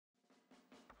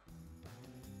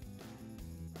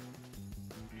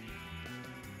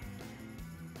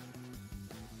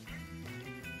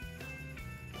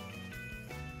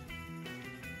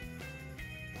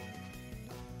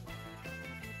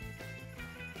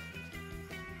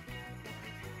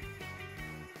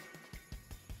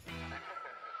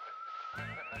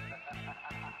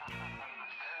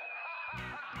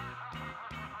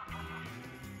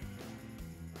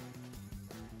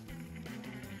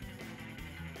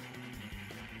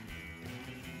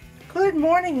Good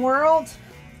morning, world.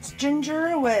 It's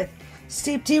Ginger with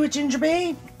Steep Tea with Ginger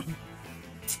Bee.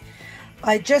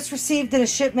 I just received in a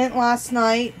shipment last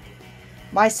night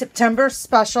my September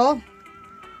special.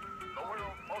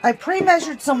 I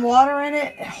pre-measured some water in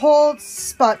it. It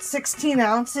holds about 16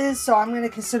 ounces, so I'm going to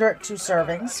consider it 2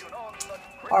 servings.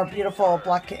 Our beautiful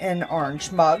black and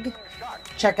orange mug.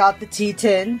 Check out the tea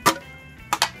tin.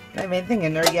 I have anything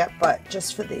in there yet, but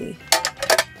just for the...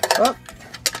 Oh,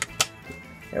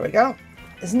 there we go.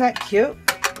 Isn't that cute?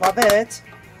 Love it.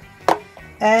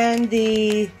 And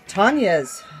the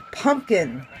Tanya's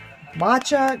pumpkin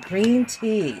matcha green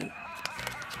tea.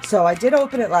 So I did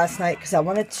open it last night because I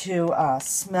wanted to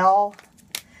smell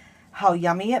how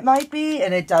yummy it might be,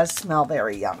 and it does smell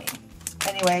very yummy.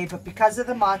 Anyway, but because of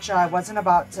the matcha, I wasn't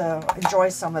about to enjoy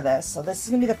some of this. So this is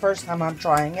going to be the first time I'm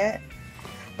trying it.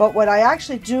 But what I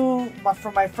actually do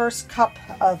for my first cup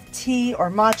of tea or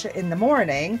matcha in the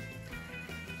morning,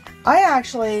 I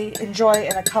actually enjoy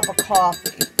in a cup of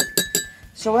coffee.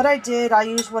 So what I did, I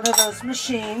used one of those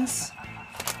machines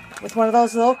with one of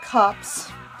those little cups.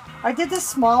 I did the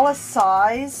smallest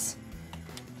size,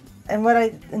 and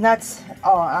that's,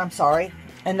 oh, I'm sorry,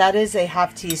 and that is a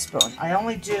 ½ teaspoon. I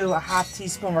only do a ½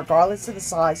 teaspoon regardless of the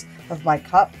size of my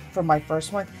cup for my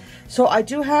first one. So I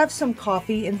do have some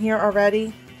coffee in here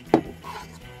already,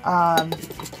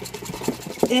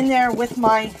 in there with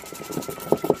my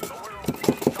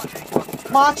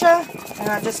matcha, and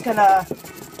I'm just gonna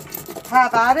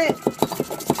have at it.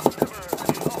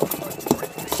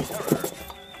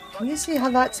 Can you see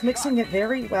how that's mixing it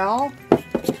very well?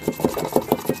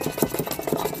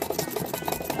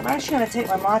 I'm actually going to take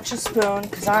my matcha spoon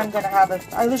because I'm going to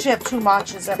have I usually have 2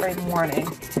 matchas every morning.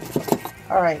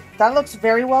 Alright, that looks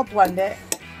very well blended.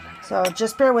 So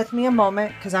just bear with me a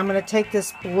moment because I'm going to take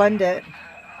this, blend it,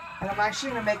 and I'm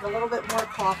actually going to make a little bit more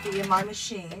coffee in my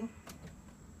machine.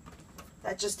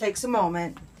 That just takes a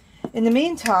moment. In the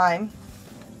meantime,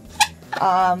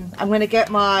 I'm going to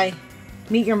get my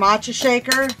Meet Your Matcha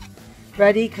shaker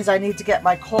ready because I need to get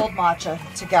my cold matcha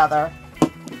together.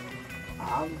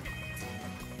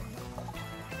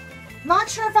 Not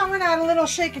sure if I'm going to add a little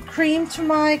shake of cream to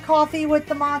my coffee with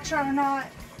the matcha or not.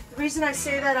 The reason I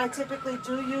say that, I typically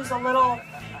do use a little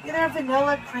either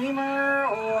vanilla creamer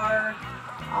or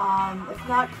if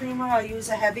not creamer, I'll use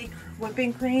a heavy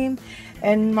whipping cream.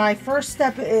 And my first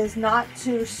step is not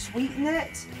to sweeten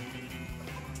it.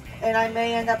 And I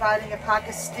may end up adding a pack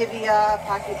of stevia, a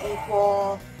pack of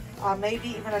equal, maybe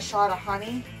even a shot of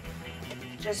honey.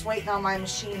 Just waiting on my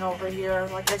machine over here.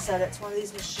 Like I said, it's one of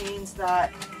these machines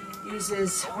that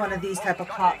uses one of these type of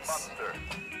cups.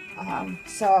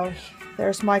 So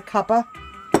there's my cuppa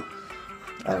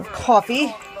of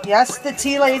coffee. Yes, the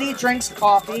tea lady drinks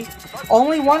coffee.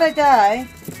 Only 1 a day.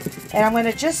 And I'm going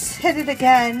to just hit it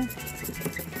again.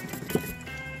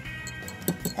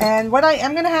 And what I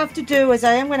am going to have to do is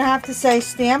I am going to have to say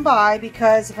stand by,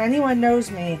 because if anyone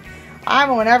knows me, I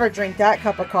won't ever drink that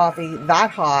cup of coffee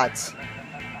that hot.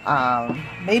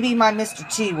 Maybe my Mr.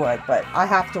 T would, but I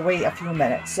have to wait a few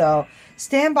minutes. So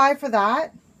stand by for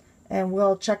that and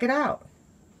we'll check it out.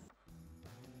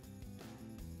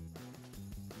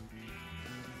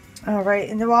 Alright,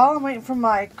 and while I'm waiting for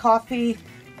my coffee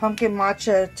pumpkin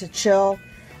matcha to chill,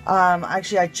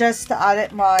 actually I just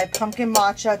added my pumpkin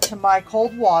matcha to my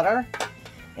cold water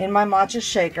in my matcha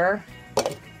shaker.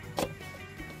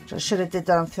 I should have did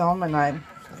that on film and I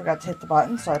forgot to hit the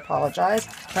button, so I apologize.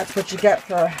 That's what you get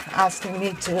for asking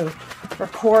me to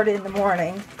record in the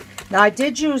morning. Now I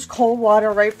did use cold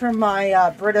water right from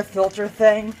my Brita filter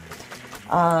thing,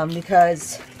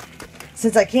 because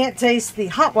since I can't taste the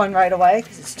hot one right away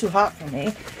because it's too hot for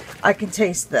me, I can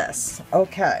taste this.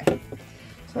 Okay,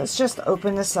 so let's just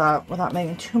open this up without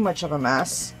making too much of a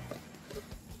mess.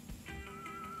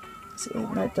 See,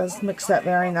 that does mix that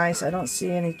very nice. I don't see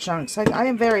any chunks. I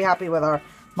am very happy with our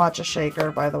matcha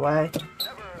shaker, by the way.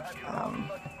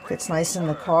 It's nice in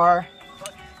the car.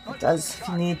 It does, if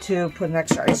you need to, put an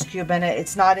extra ice cube in it.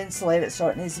 It's not insulated, so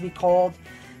it needs to be cold.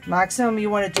 Maximum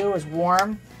you want to do is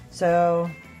warm.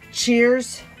 So,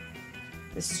 cheers.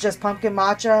 This is just pumpkin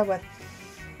matcha with,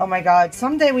 oh my god,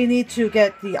 someday we need to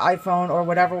get the iPhone or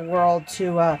whatever world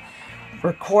to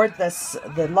record this,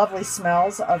 the lovely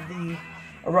smells of the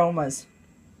aromas.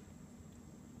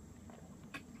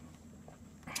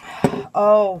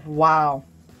 Oh wow,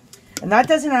 and that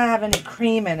doesn't have any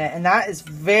cream in it, and that is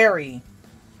very,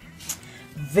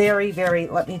 very, very,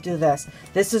 let me do this.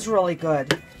 This is really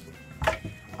good.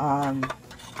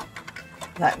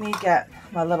 Let me get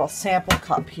my little sample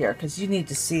cup here because you need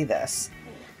to see this.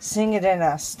 Seeing it in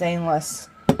a stainless.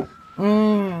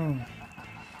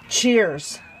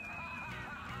 Cheers.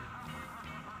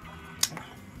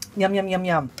 Yum, yum, yum,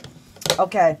 yum.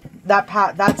 Okay,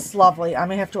 that's lovely. I'm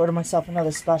going to have to order myself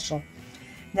another special.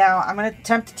 Now, I'm going to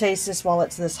attempt to taste this while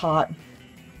it's this hot.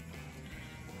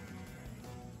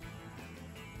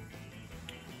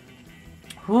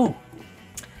 Ooh,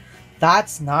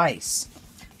 that's nice.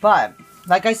 But,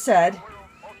 like I said,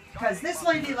 because this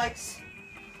lady likes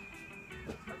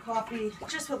her coffee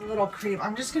just with a little cream,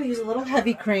 I'm just going to use a little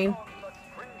heavy cream.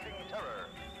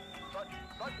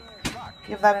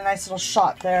 Give that a nice little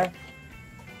shot there.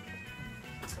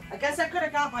 I guess I could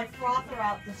have got my frother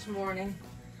out this morning,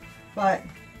 but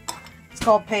it's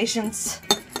called patience.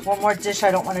 One more dish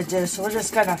I don't want to do, so we're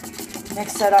just going to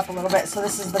mix that up a little bit. So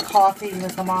this is the coffee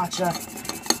with the matcha.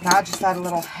 Now I just add a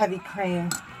little heavy cream.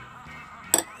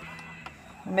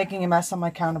 I'm making a mess on my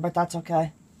counter, but that's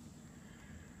okay.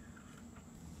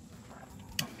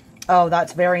 Oh,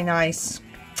 that's very nice.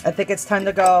 I think it's time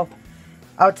to go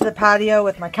out to the patio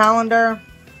with my calendar,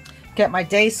 get my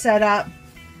day set up,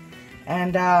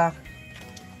 and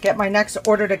get my next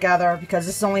order together, because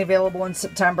this is only available in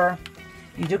September.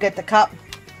 You do get the cup,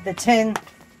 the tin,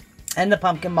 and the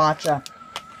pumpkin matcha.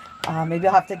 Maybe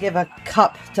I'll have to give a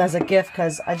cup as a gift,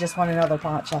 because I just want another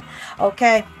matcha.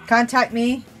 Okay, contact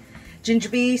me, Ginger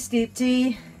Bee, Steep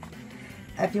Tea.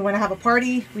 If you want to have a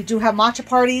party, we do have matcha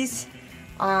parties.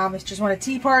 If you just want a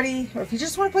tea party, or if you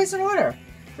just want to place an order,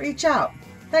 reach out.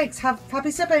 Thanks.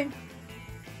 Happy sipping.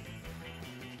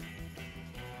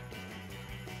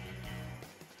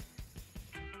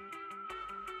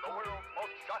 The world's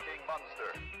most shocking monster.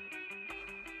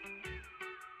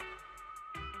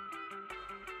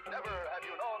 Never have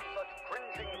you known such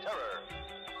cringing terror,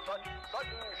 such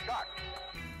sudden shock.